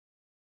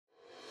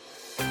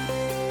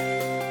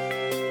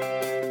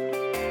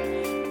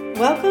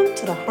Welcome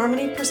to the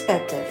Harmony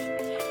Perspective,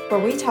 where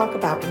we talk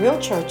about real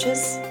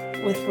churches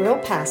with real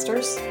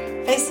pastors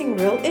facing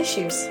real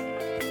issues.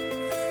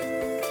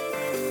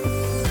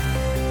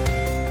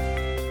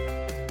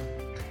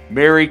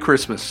 Merry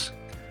Christmas.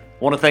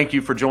 I want to thank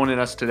you for joining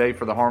us today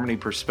for the Harmony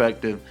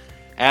Perspective.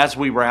 As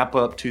we wrap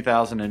up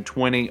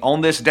 2020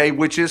 on this day,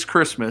 which is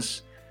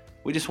Christmas,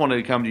 we just wanted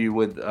to come to you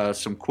with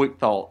some quick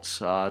thoughts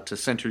to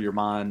center your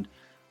mind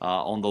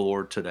on the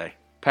Lord today.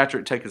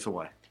 Patrick, take us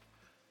away.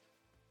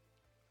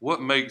 What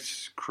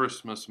makes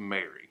Christmas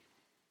merry?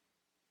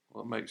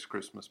 What makes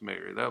Christmas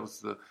merry? That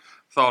was the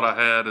thought I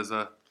had as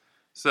I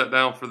sat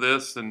down for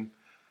this and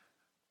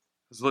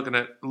was looking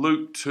at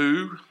Luke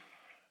 2.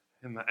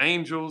 And the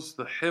angels,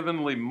 the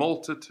heavenly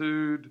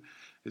multitude,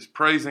 is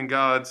praising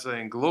God,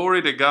 saying,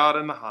 "Glory to God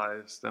in the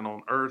highest, and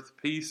on earth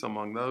peace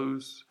among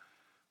those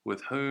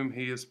with whom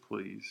he is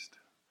pleased."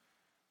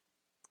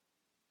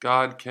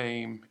 God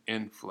came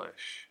in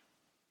flesh,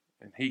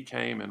 and he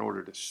came in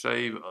order to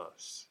save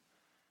us.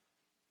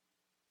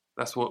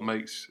 That's what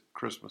makes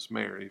Christmas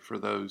merry for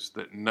those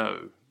that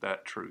know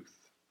that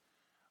truth.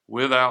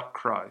 Without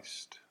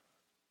Christ,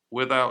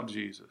 without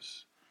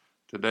Jesus,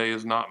 today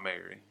is not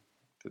merry.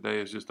 Today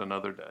is just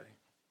another day.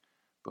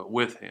 But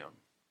with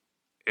him,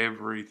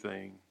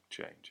 everything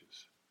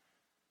changes.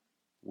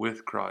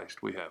 With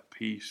Christ, we have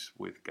peace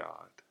with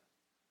God.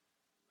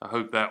 I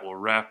hope that will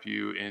wrap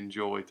you in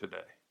joy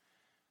today,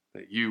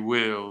 that you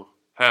will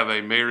have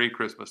a Merry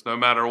Christmas, no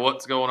matter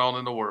what's going on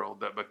in the world,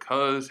 that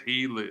because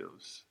he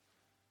lives,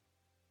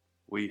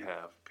 we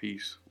have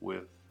peace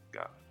with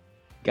God.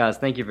 Guys,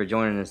 thank you for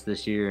joining us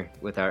this year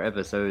with our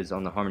episodes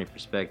on the Harmony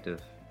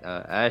Perspective.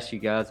 I ask you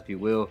guys, if you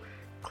will,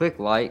 click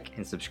like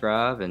and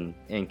subscribe and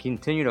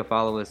continue to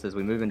follow us as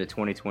we move into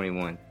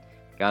 2021.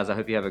 Guys, I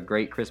hope you have a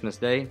great Christmas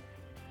day.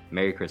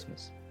 Merry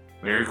Christmas.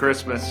 Merry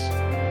Christmas.